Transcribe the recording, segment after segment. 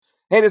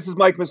Hey, this is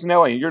Mike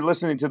Missinelli, and you're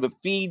listening to the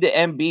Feed to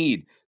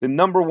Embiid, the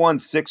number one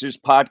Sixers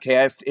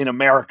podcast in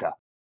America.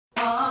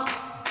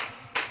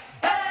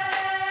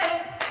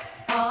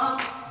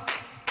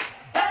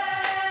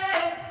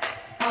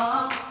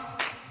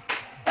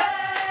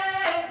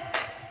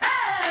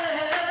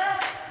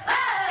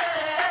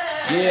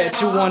 Yeah,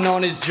 2-1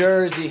 on his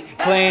jersey,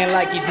 playing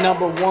like he's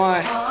number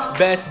one.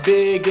 Best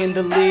big in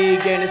the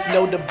league, and it's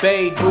no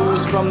debate.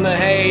 Booze from the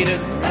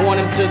haters, want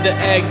him to the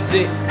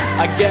exit.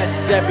 I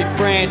guess every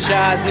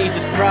franchise needs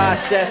its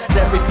process.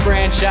 Every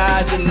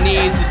franchise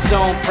needs its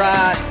own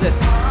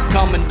process.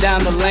 Coming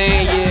down the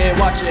lane, yeah,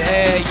 watch your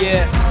head,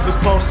 yeah. We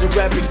poster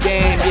every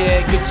game,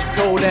 yeah, get your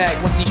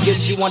Kodak. Once he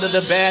gets you under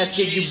the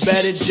basket, you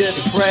better just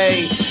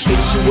pray. Hit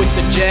you with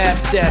the jab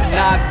step,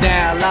 knock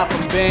down, lock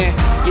him in.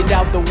 Get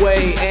out the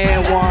way,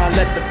 and one,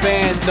 let the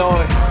fans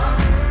know it.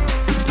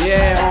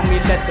 Yeah,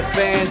 homie, let the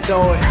fans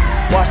know it.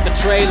 Watch the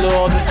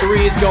trailer, the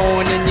three's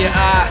going in your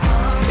eye.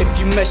 If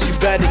you mess, you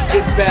better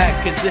get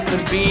back. Cause if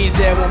Embiid's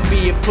there won't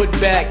be a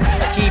putback.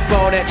 Keep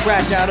all that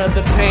trash out of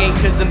the paint,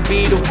 cause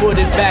Embiid will put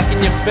it back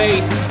in your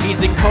face.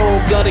 He's a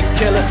cold-blooded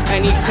killer,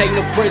 and he take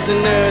no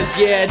prisoners.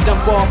 Yeah,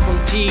 dump off from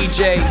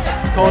TJ.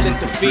 Call it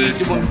the Feed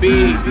to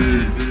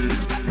Embiid.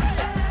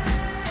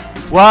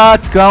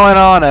 What's going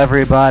on,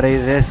 everybody?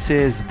 This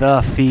is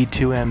the Feed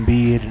to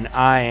Embiid, and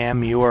I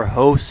am your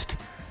host,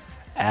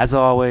 as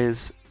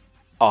always,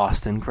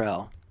 Austin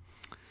Krell.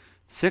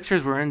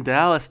 Sixers were in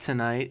Dallas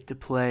tonight to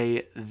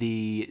play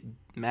the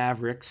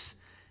Mavericks.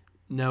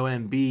 No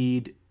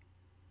Embiid,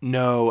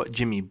 no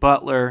Jimmy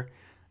Butler,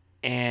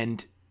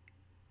 and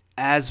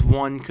as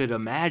one could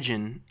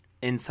imagine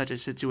in such a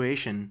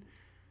situation,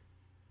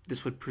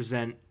 this would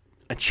present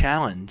a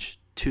challenge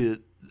to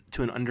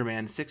an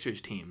undermanned Sixers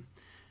team.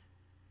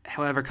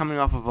 However, coming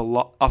off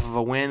of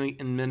a win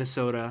in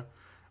Minnesota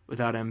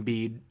without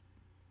Embiid,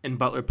 and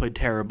Butler played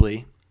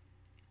terribly,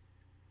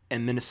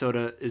 and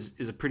Minnesota is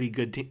a pretty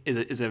good team,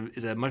 is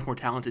a much more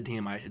talented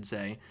team, I should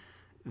say,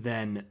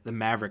 than the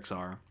Mavericks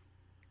are.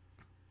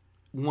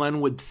 One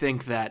would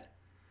think that,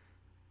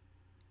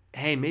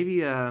 hey,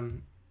 maybe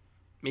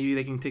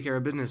they can take care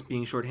of business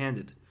being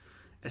shorthanded,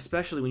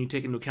 especially when you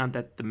take into account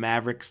that the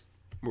Mavericks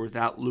were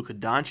without Luka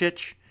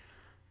Doncic,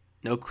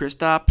 no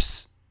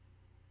Kristaps,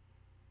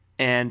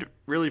 and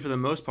really for the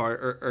most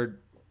part are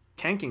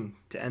tanking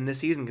to end this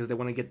season because they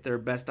want to get the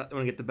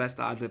best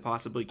odds they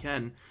possibly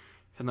can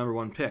for the number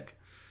one pick.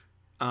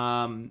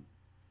 And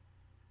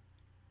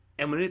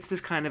when it's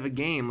this kind of a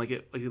game like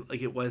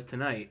it was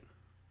tonight,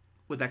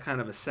 with that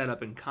kind of a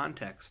setup and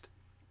context,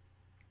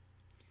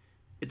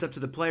 it's up to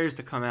the players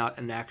to come out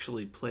and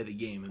actually play the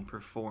game and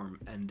perform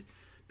and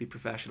be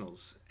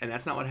professionals. And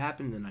that's not what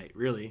happened tonight,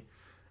 really.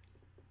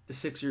 The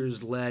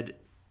Sixers led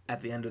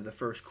at the end of the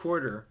first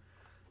quarter,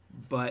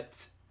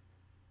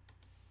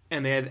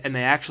 and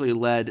they actually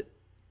led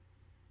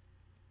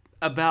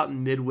about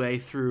midway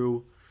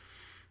through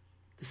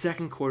the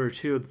second quarter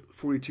too,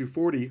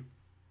 42-40,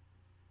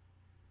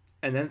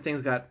 and then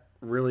things got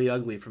really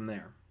ugly from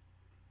there.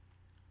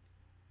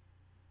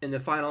 In the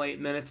final 8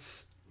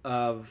 minutes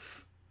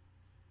of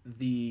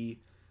the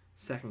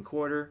second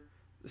quarter,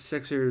 the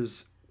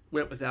Sixers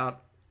went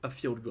without a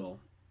field goal.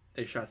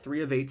 They shot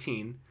 3 of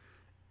 18,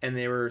 and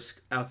they were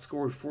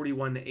outscored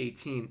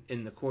 41-18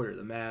 in the quarter.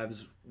 The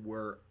Mavs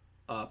were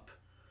up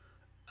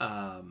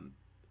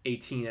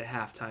 18 at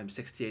halftime,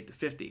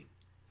 68-50.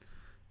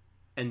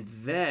 And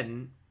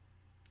then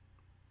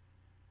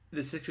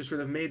the Sixers sort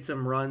of made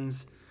some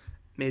runs,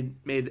 made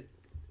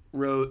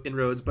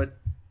inroads, but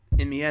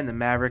in the end, the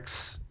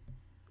Mavericks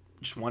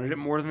just wanted it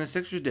more than the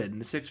Sixers did. And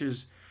the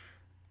Sixers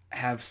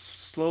have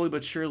slowly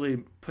but surely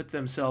put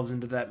themselves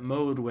into that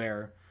mode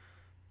where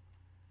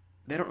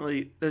they don't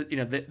really,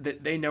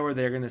 they know where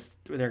they're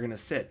gonna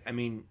sit. I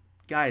mean,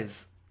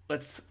 guys,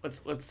 let's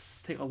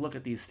take a look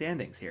at these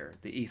standings here.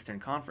 The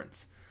Eastern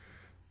Conference,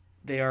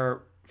 they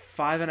are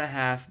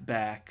 5.5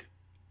 back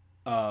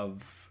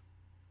of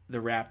the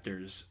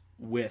Raptors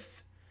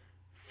with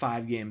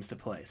 5 games to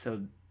play.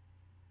 So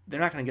they're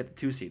not going to get the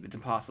 2 seed. It's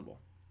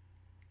impossible.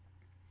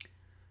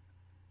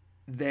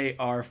 They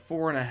are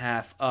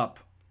 4.5 up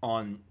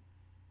on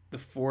the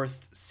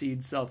 4th seed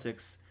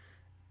Celtics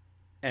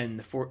and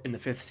the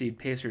 5th seed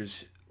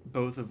Pacers,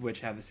 both of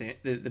which have the same.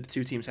 The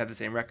 2 teams have the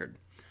same record.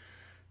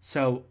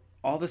 So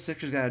all the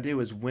Sixers got to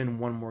do is win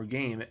one more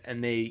game,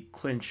 and they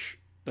clinch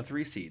the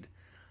 3 seed.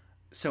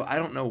 So I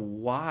don't know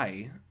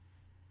why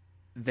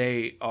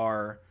they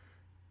are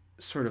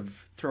sort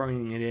of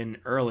throwing it in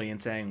early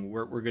and saying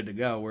we're good to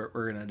go.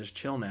 We're gonna just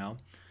chill now.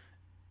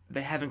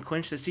 They haven't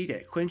clinched the seed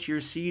yet. Clinch your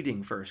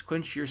seeding first.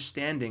 Clinch your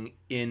standing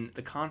in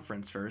the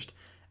conference first,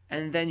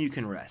 and then you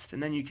can rest.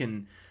 And then you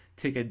can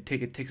take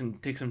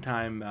some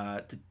time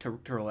to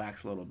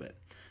relax a little bit.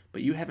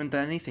 But you haven't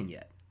done anything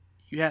yet.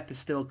 You have to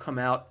still come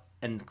out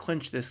and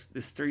clinch this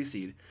 3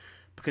 seed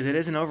because it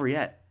isn't over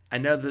yet. I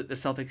know that the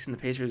Celtics and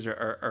the Pacers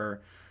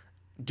are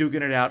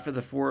duking it out for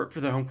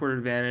the home court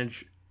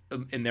advantage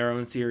in their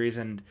own series,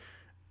 and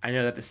I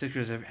know that the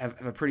Sixers have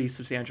a pretty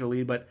substantial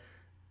lead, but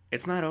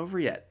it's not over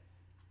yet.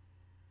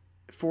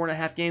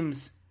 4.5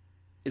 games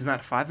is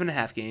not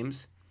 5.5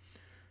 games.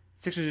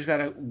 Sixers just got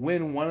to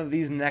win one of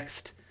these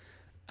next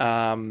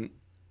 5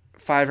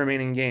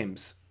 remaining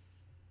games.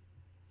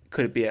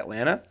 Could it be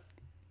Atlanta,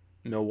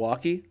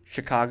 Milwaukee,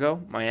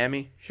 Chicago,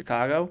 Miami,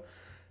 Chicago?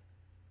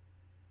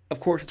 Of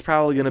course, it's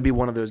probably going to be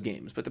one of those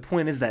games. But the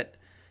point is that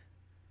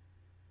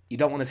you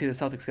don't want to see the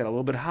Celtics get a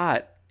little bit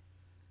hot,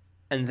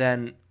 and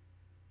then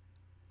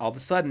all of a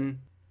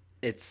sudden,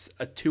 it's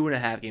a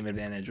 2.5 game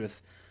advantage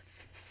with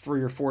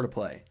 3 or 4 to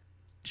play.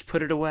 Just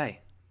put it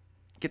away.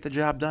 Get the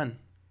job done.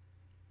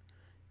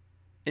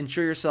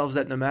 Ensure yourselves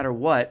that no matter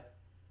what,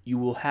 you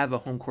will have a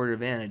home court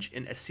advantage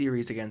in a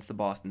series against the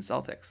Boston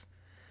Celtics.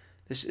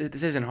 This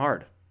isn't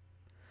hard.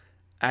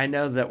 I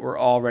know that we're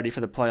all ready for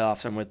the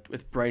playoffs, and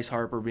with Bryce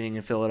Harper being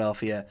in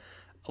Philadelphia,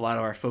 a lot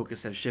of our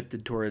focus has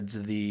shifted towards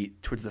the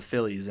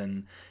Phillies.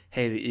 And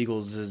hey, the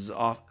Eagles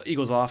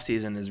off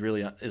season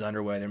is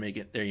underway.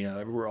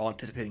 We're all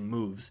anticipating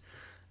moves,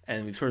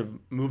 and we've sort of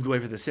moved away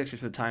from the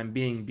Sixers for the time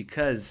being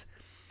because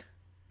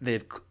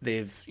they've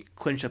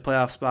clinched a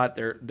playoff spot.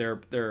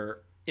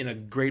 They're in a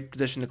great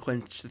position to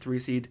clinch the 3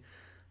 seed,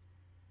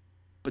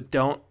 but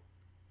don't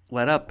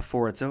let up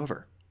before it's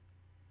over.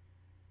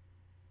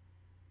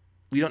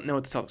 We don't know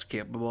what the Celtics are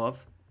capable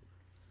of.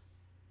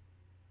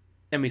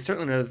 And we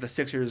certainly know that the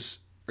Sixers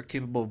are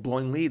capable of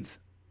blowing leads.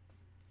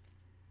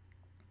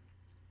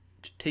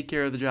 Just take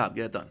care of the job.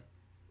 Get it done.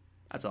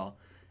 That's all.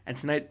 And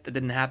tonight, that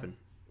didn't happen.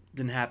 It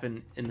didn't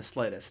happen in the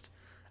slightest.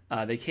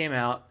 They came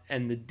out,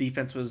 and the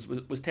defense was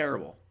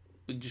terrible.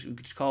 We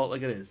just call it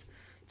like it is.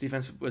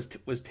 Defense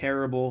was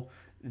terrible.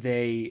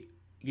 They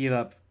gave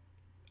up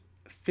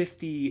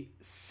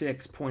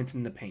 56 points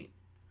in the paint.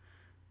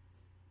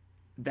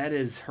 That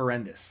is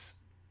horrendous.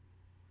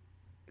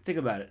 Think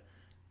about it.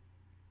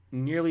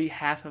 Nearly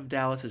half of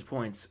Dallas's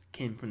points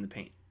came from the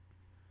paint.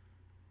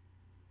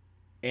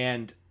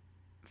 And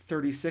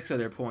 36 of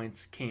their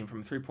points came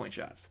from 3-point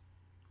shots.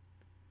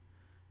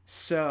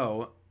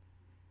 So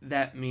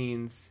that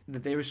means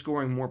that they were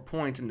scoring more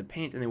points in the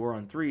paint than they were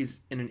on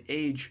threes in an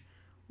age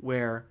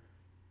where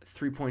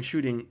 3-point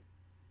shooting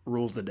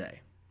rules the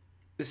day.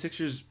 The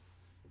Sixers'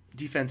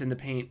 defense in the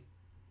paint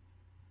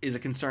is a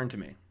concern to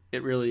me.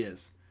 It really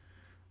is.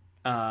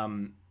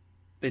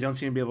 They don't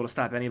seem to be able to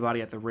stop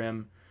anybody at the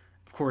rim.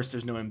 Of course,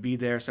 there's no Embiid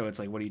there, so it's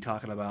like, what are you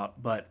talking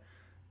about? But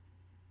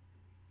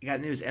you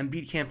got news.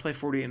 Embiid can't play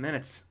 48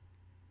 minutes.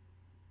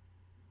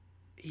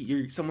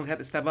 Someone has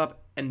to step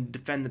up and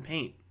defend the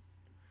paint.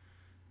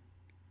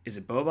 Is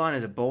it Boban?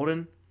 Is it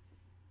Bolden?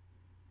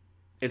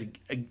 I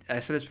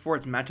said this before.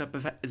 It's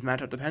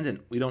matchup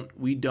dependent.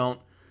 We don't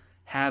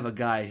have a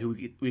guy who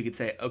we could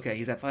say, okay,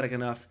 he's athletic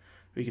enough.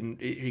 He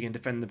can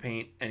defend the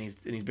paint, and he's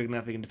big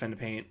enough. He can defend the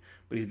paint,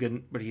 but he's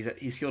good. But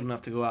he's skilled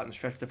enough to go out and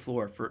stretch the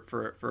floor for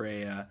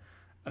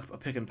a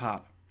pick and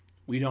pop.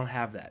 We don't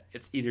have that.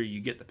 It's either you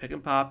get the pick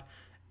and pop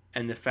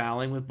and the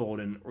fouling with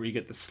Bolden, or you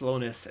get the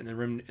slowness and the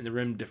rim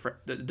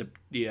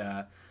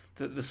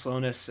the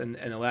slowness and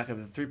the lack of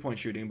the 3-point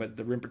shooting, but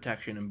the rim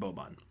protection and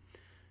Boban.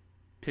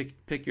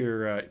 Pick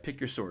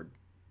your sword.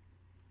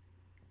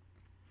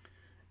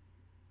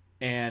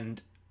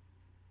 And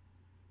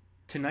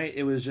tonight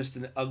it was just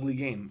an ugly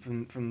game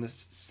from the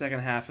second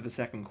half of the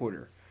second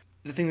quarter.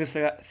 The things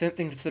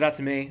that stood out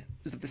to me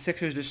is that the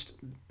Sixers, just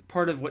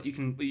part of what you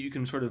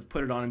can sort of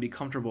put it on and be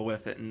comfortable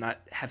with it and not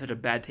have it a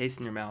bad taste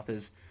in your mouth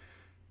is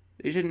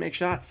they didn't make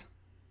shots.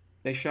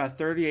 They shot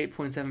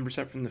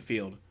 38.7% from the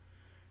field.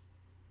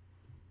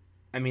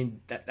 I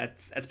mean,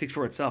 that speaks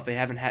for itself. They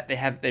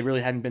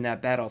really hadn't been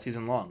that bad all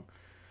season long.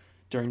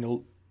 During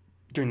the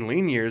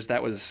lean years,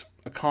 that was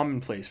a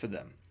commonplace for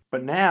them.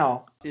 But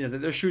now,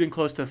 they're shooting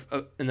close to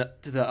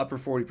the upper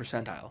 40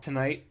 percentile.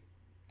 Tonight,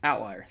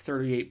 outlier,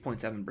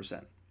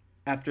 38.7%.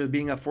 After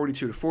being up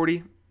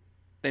 42-40,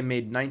 they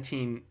made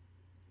 19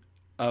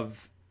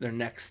 of their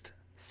next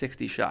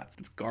 60 shots.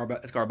 It's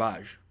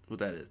garbage. What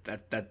that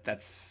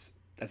is.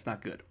 That's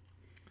not good.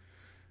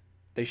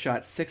 They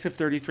shot 6 of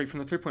 33 from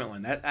the 3-point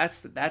line.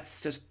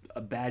 That's just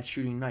a bad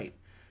shooting night.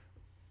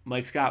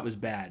 Mike Scott was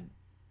bad.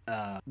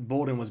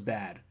 Bolden was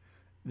bad.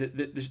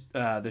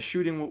 The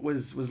shooting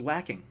was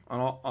lacking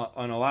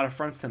on a lot of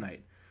fronts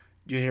tonight.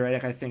 J.J.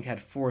 Redick, I think, had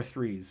 4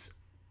 threes,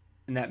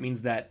 and that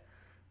means that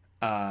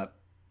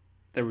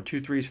there were 2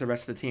 threes for the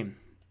rest of the team.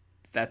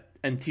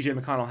 And T.J.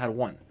 McConnell had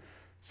 1.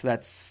 So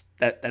that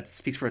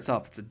speaks for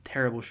itself. It's a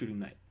terrible shooting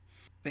night.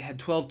 They had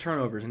 12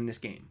 turnovers in this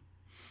game,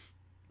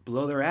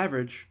 below their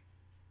average,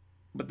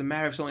 but the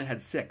Mavericks only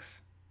had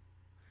 6.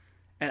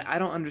 And I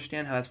don't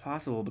understand how that's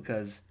possible,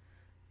 because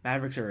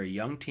Mavericks are a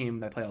young team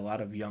that play a lot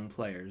of young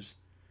players,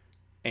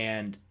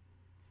 and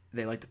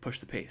they like to push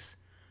the pace.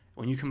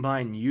 When you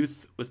combine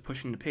youth with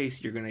pushing the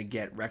pace, you're going to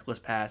get reckless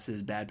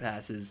passes, bad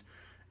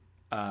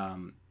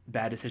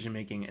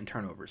decision-making, and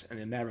turnovers. And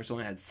the Mavericks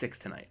only had 6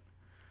 tonight.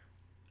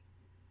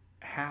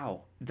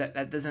 How?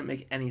 That doesn't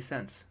make any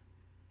sense.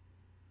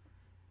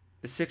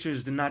 The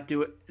Sixers did not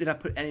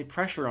put any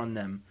pressure on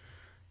them,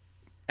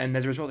 and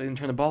as a result, they didn't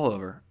turn the ball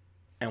over.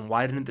 And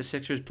why didn't the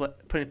Sixers put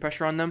any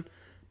pressure on them?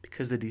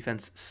 because the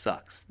defense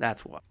sucks.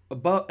 That's why.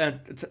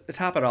 And to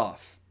top it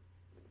off,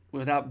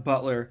 without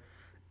Butler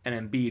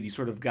and Embiid, you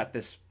sort of got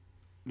this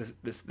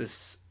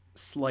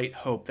slight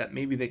hope that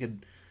maybe they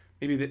could,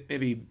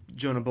 maybe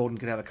Jonah Bolden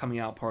could have a coming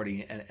out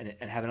party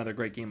and have another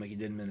great game like he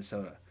did in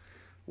Minnesota.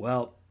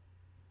 Well,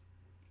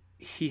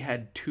 he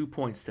had 2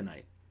 points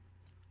tonight.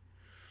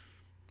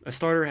 A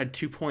starter had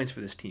 2 points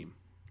for this team.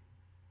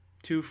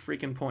 2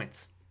 freaking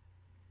points.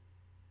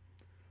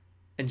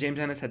 And James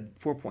Ennis had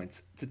 4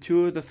 points. So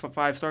 2 of the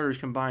 5 starters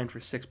combined for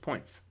 6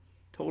 points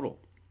total.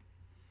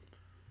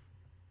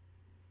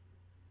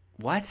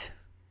 What?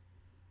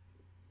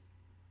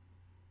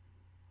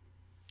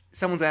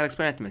 Someone's got to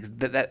explain it to me because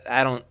that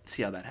I don't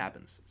see how that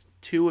happens.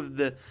 2 of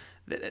the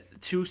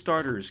 2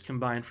 starters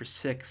combined for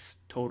 6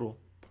 total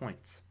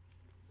points.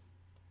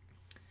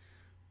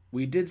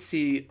 We did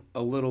see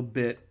a little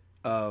bit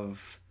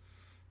of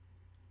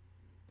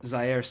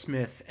Zaire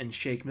Smith and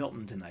Shake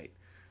Milton tonight.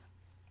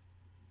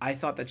 I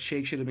thought that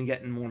Shake should have been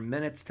getting more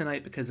minutes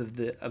tonight because of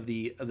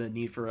the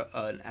need for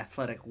an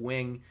athletic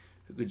wing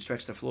who could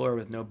stretch the floor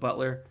with no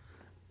Butler.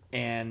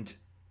 And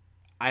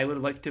I would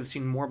have liked to have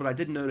seen more, but I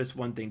did notice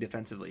one thing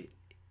defensively.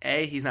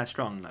 A, he's not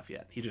strong enough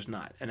yet. He's just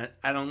not. And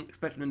I don't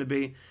expect him to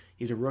be.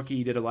 He's a rookie.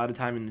 He did a lot of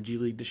time in the G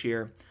League this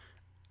year.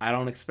 I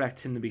don't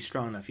expect him to be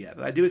strong enough yet.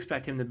 But I do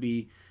expect him to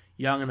be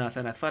young enough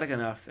and athletic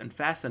enough and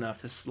fast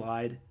enough to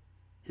slide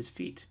his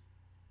feet.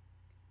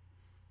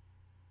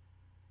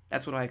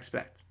 That's what I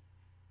expect.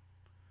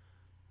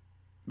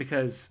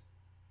 Because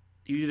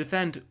you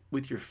defend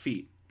with your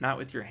feet, not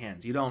with your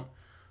hands. You don't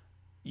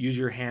use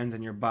your hands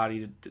and your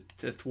body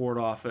to thwart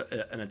off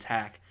an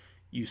attack.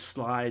 You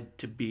slide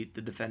to beat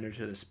the defender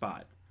to the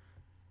spot.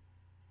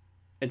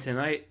 And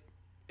tonight,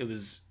 it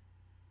was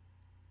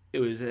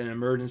an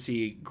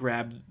emergency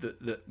grab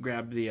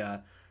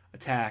the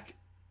attack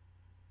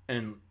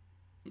and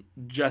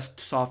just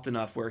soft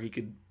enough where he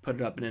could put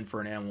it up and in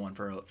for an and one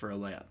for a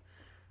layup.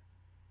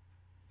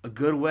 A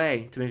good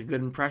way to make a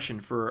good impression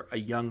for a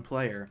young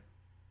player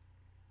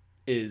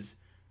is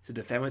to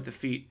defend with the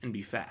feet and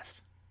be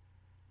fast.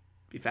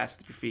 Be fast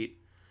with your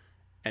feet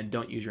and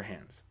don't use your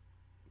hands.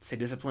 Stay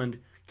disciplined.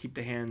 Keep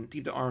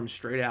the arms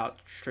straight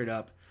out, straight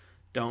up.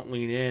 Don't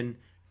lean in.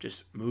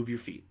 Just move your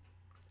feet.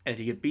 And if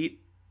you get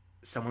beat,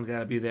 someone's got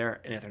to be there.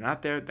 And if they're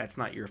not there, that's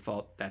not your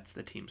fault. That's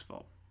the team's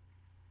fault.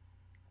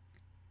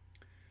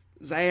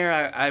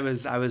 Zaire, I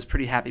was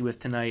pretty happy with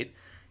tonight.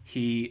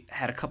 He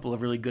had a couple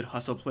of really good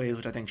hustle plays,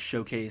 which I think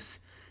showcase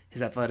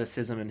his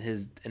athleticism and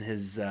his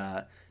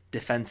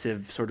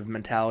defensive sort of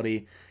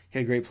mentality. He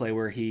had a great play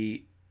where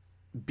he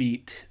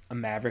beat a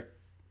Maverick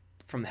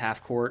from the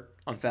half court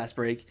on fast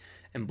break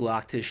and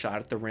blocked his shot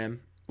at the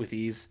rim with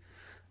ease.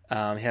 He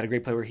had a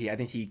great play where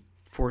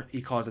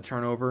he caused a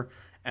turnover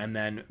and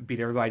then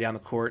beat everybody down the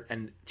court.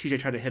 And TJ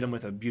tried to hit him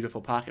with a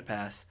beautiful pocket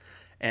pass,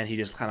 and he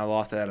just kind of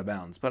lost it out of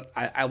bounds. But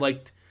I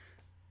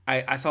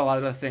saw a lot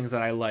of the things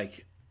that I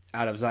like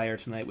out of Zaire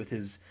tonight with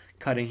his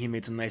cutting. He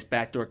made some nice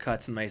backdoor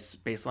cuts and nice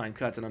baseline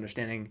cuts and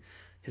understanding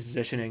his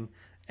positioning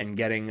and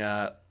getting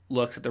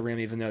looks at the rim,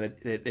 even though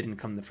they didn't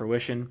come to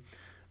fruition.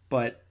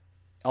 But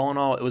all in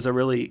all, it was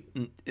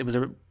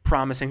a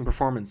promising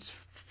performance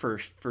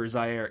for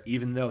Zaire,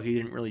 even though he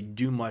didn't really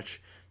do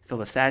much to fill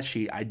the stat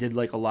sheet. I did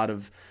like a lot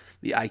of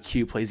the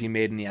IQ plays he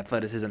made and the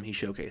athleticism he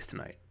showcased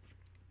tonight.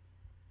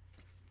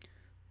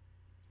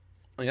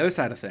 On the other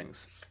side of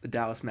things, the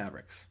Dallas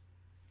Mavericks.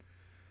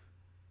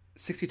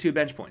 62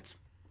 bench points.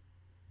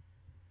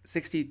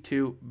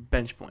 62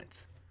 bench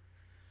points.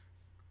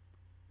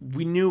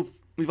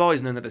 We've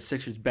always known that the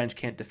Sixers bench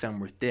can't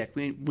defend worth dick.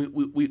 We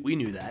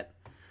knew that.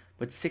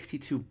 But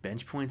 62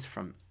 bench points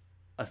from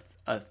a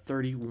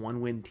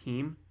 31-win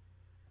team?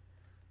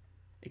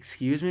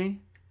 Excuse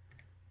me?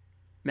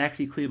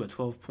 Maxi Kleba,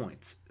 12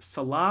 points.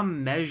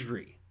 Salam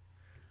Mejri,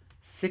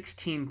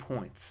 16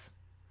 points.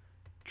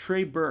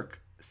 Trey Burke,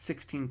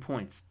 16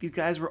 points. These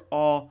guys were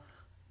all...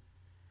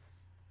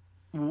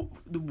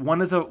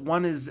 One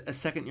is a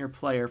second-year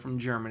player from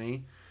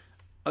Germany.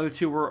 Other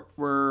two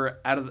were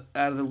out of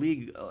the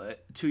league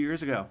 2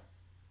 years ago.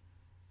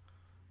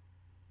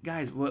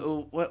 Guys,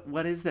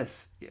 what is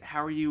this?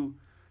 How are you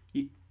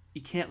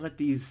can't let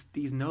these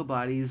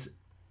nobodies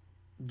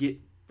hit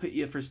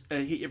you for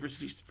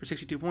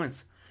 62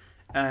 points.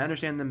 I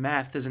understand the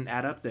math doesn't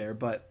add up there,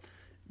 but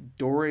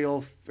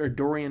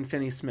Dorian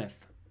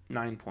Finney-Smith,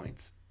 9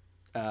 points.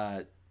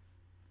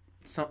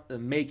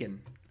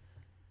 Macon,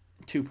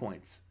 2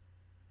 points.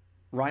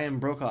 Ryan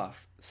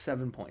Broekhoff,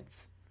 7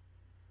 points.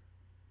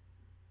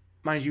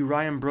 Mind you,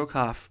 Ryan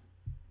Broekhoff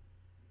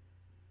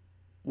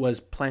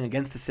was playing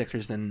against the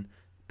Sixers in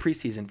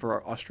preseason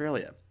for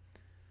Australia.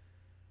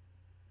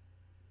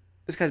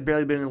 This guy's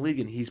barely been in the league,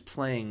 and he's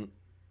playing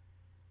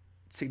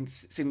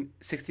 16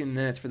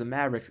 minutes for the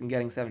Mavericks and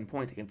getting 7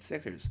 points against the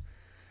Sixers.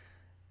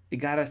 You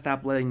gotta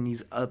stop letting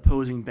these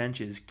opposing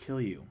benches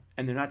kill you.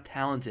 And they're not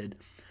talented.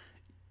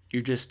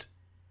 You're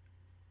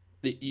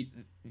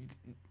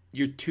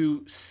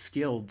too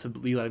skilled to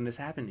be letting this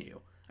happen to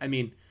you. I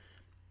mean,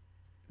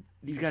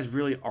 these guys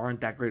really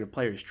aren't that great of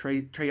players.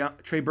 Trey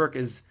Burke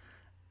is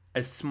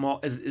as small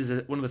as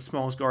is one of the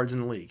smallest guards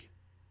in the league.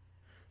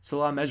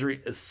 Salah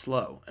Mejri is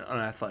slow and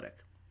unathletic.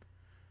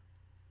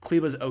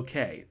 Kleba's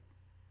okay,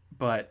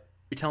 but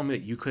you're telling me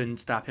that you couldn't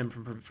stop him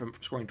from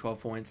scoring 12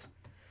 points?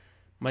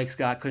 Mike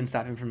Scott couldn't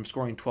stop him from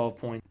scoring 12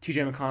 points.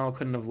 TJ McConnell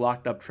couldn't have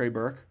locked up Trey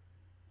Burke.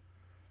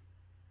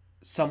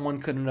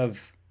 Someone couldn't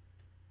have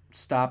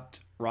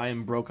stopped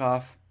Ryan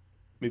Brokoff,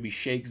 maybe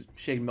Shake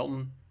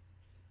Milton.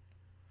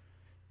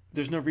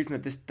 There's no reason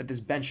that this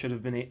bench should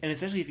have been, and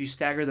especially if you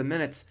stagger the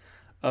minutes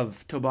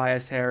of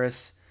Tobias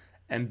Harris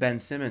and Ben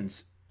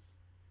Simmons,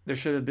 there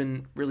should have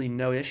been really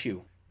no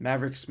issue.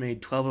 Mavericks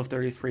made 12 of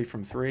 33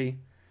 from 3.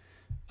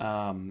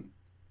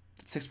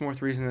 6 more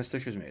threes than the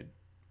Sixers made.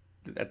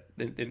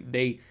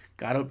 They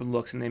got open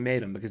looks and they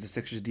made them because the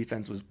Sixers'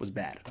 defense was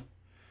bad.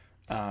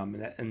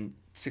 And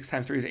 6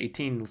 times 3 is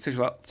 18. The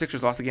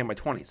Sixers lost the game by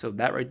 20. So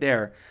that right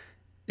there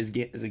is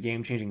a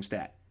game-changing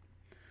stat.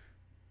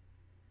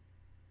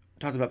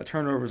 Talked about the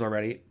turnovers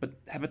already, but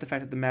how about the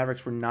fact that the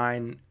Mavericks were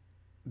 9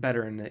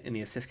 better in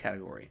the assist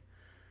category?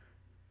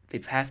 They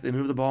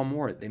moved the ball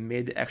more. They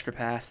made the extra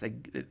pass.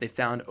 They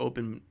found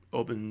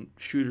open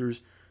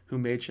shooters who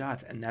made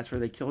shots, and that's where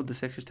they killed the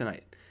Sixers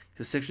tonight.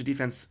 The Sixers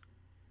defense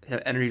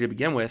had energy to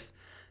begin with,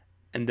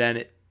 and then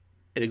it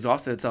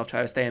exhausted itself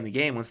trying to stay in the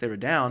game once they were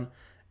down,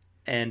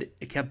 and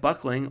it kept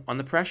buckling on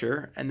the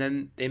pressure, and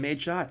then they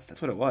made shots.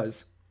 That's what it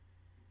was.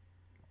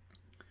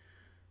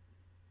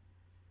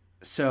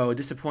 So, a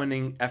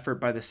disappointing effort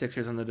by the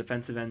Sixers on the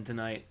defensive end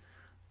tonight.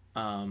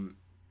 Of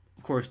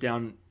course,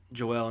 down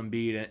Joel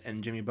Embiid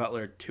and Jimmy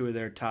Butler, 2 of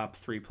their top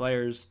 3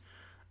 players.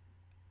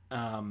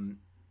 They'll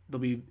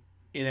be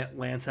in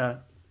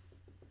Atlanta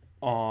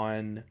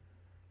on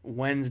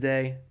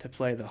Wednesday to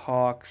play the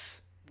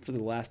Hawks for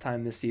the last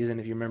time this season.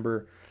 If you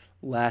remember,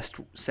 last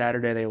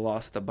Saturday they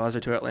lost at the buzzer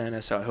to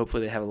Atlanta, so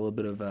hopefully they have a little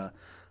bit of a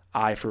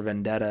eye for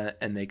vendetta,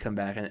 and they come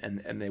back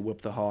and they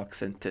whip the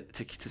Hawks and to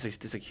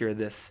secure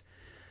this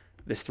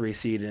 3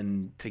 seed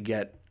and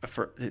to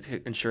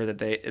ensure that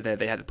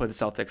they had to play the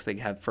Celtics. They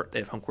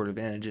have home court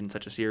advantage in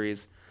such a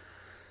series.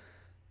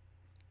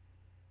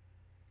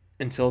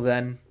 Until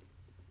then,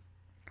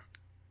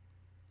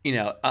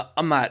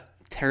 I'm not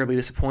terribly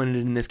disappointed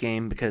in this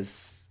game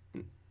because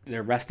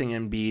they're resting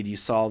Embiid. You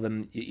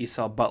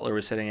saw Butler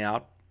was sitting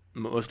out,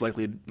 most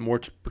likely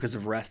more because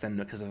of rest than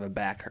because of a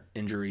back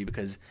injury,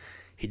 because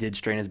he did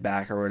strain his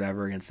back or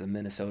whatever against the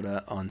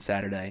Minnesota on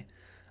Saturday.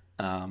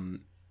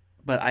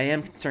 But I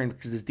am concerned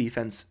because this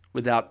defense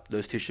without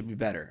those 2 should be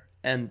better.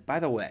 And by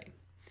the way,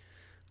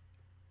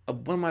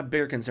 one of my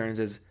bigger concerns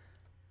is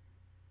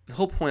the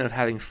whole point of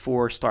having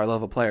 4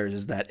 star-level players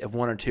is that if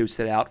 1 or 2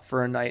 sit out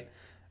for a night,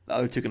 the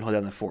other 2 can hold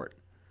down the fort.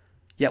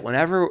 Yet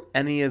whenever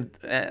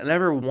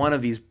one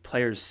of these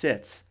players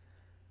sits,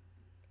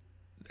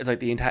 it's like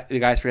the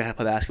guys forget how to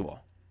play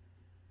basketball.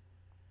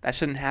 That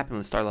shouldn't happen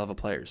with star-level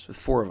players, with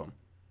 4 of them.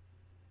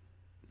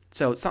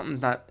 So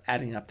something's not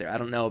adding up there. I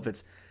don't know if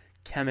it's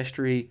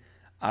chemistry.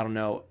 I don't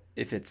know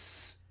if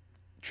it's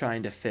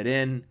trying to fit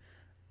in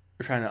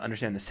or trying to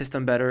understand the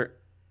system better.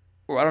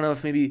 Or I don't know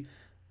if maybe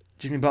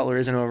Jimmy Butler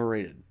isn't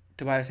overrated.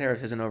 Tobias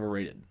Harris isn't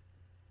overrated.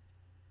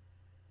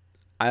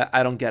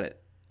 I don't get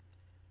it.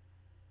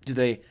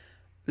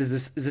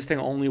 Does this thing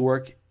only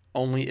work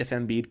if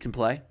Embiid can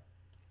play?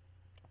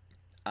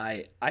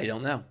 I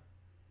don't know.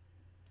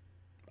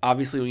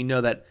 Obviously, we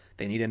know that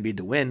they need Embiid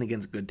to win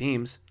against good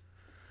teams,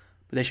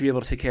 but they should be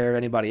able to take care of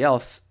anybody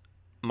else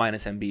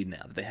minus Embiid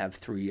now that they have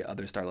 3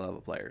 other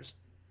star-level players.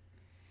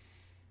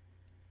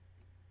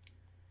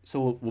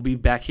 So we'll be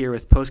back here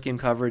with post-game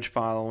coverage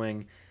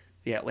following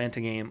the Atlanta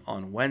game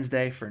on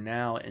Wednesday. For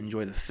now,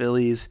 enjoy the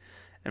Phillies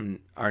and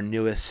our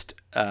newest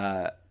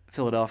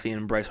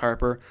Philadelphian, Bryce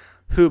Harper,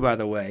 who, by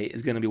the way,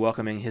 is going to be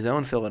welcoming his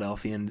own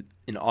Philadelphian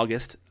in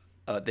August.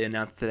 They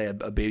announced today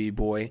a baby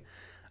boy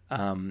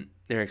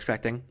they're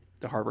expecting,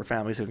 the Harper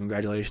family, so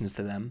congratulations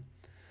to them.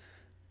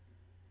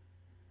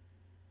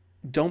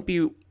 Don't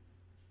be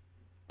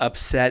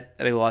upset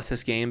that they lost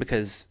this game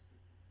because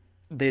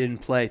they didn't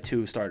play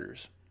 2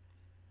 starters.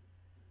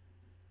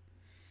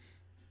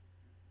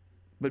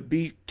 But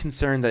be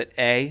concerned that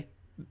A,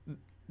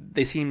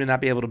 they seem to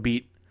not be able to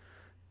beat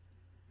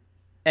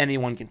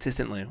anyone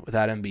consistently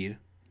without Embiid.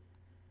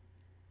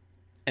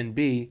 And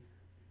B,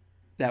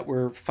 that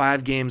we're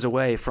 5 games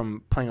away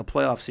from playing a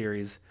playoff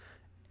series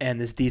and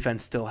this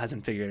defense still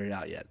hasn't figured it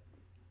out yet.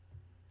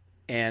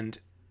 And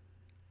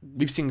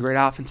we've seen great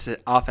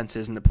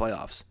offenses in the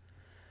playoffs.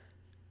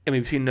 And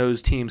we've seen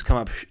those teams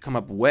come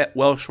up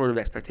well short of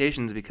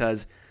expectations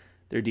because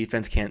their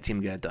defense can't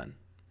seem to get it done.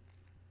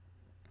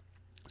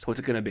 So what's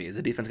it going to be? Is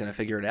the defense going to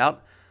figure it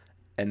out,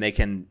 and they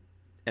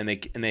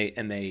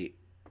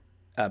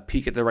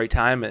peak at the right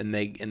time, and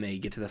they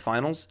get to the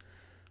finals,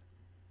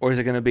 or is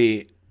it going to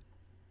be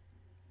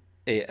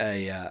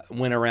a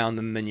win around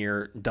them, then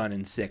you're done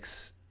in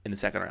 6 in the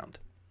second round?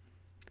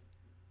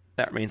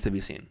 That remains to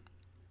be seen.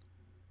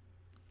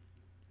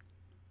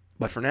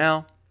 But for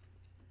now,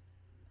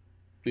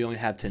 we only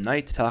have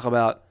tonight to talk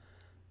about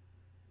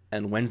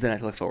and Wednesday night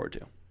to look forward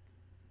to.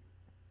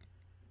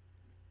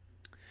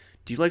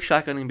 Do you like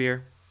shotgunning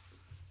beer?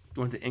 You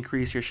want to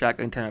increase your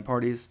shotgunning time at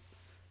parties?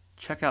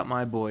 Check out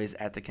my boys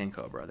at the King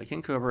Cobra. The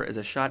King Cobra is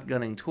a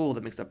shotgunning tool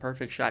that makes the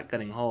perfect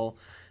shotgunning hole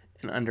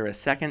in under a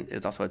second.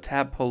 It's also a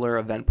tab puller,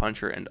 a vent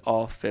puncher, and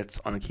all fits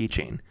on a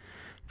keychain.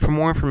 For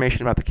more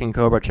information about the King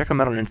Cobra, check them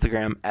out on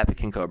Instagram at the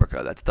King Cobra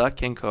Co. That's the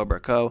King Cobra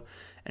Co.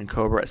 And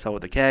Cobra is spelled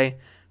with a K.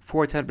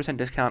 For a 10%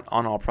 discount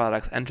on all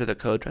products, enter the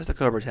code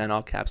TrustTheCobra10,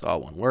 all caps,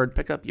 all one word.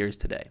 Pick up yours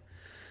today.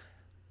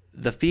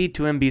 The feed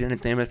to Embiid and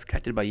its name is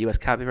protected by U.S.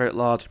 copyright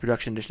laws.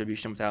 Production and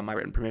distribution without my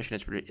written permission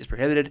is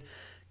prohibited.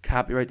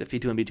 Copyright the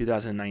feed to Embiid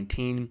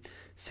 2019.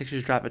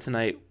 Sixers drop it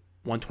tonight,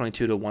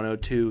 122 to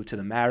 102 to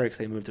the Mavericks.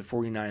 They moved to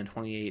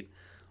 49-28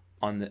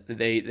 on the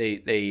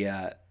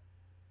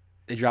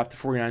they dropped to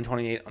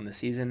 49-28 on the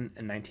season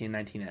and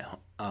 19-19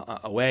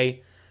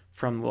 away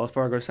from the Wells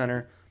Fargo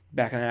Center.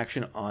 Back in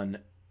action on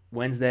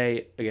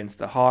Wednesday against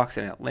the Hawks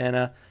in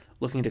Atlanta,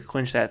 looking to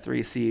clinch that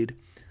 3 seed.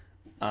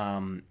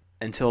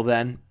 Until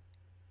then,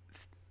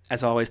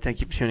 as always, thank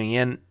you for tuning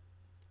in.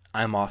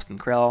 I'm Austin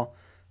Krell,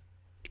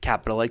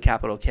 capital A,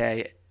 capital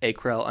K, A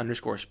Krell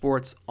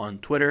 _sports on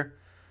Twitter,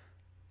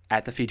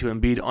 at the Feed to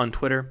Embiid on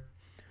Twitter.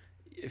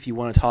 If you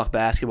want to talk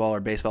basketball or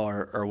baseball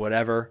or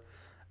whatever,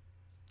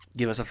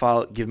 give us a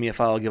follow. Give me a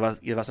follow. Give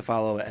us a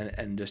follow,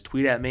 and just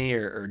tweet at me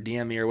or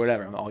DM me or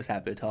whatever. I'm always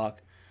happy to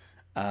talk.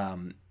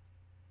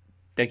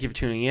 Thank you for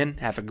tuning in.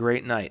 Have a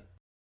great night.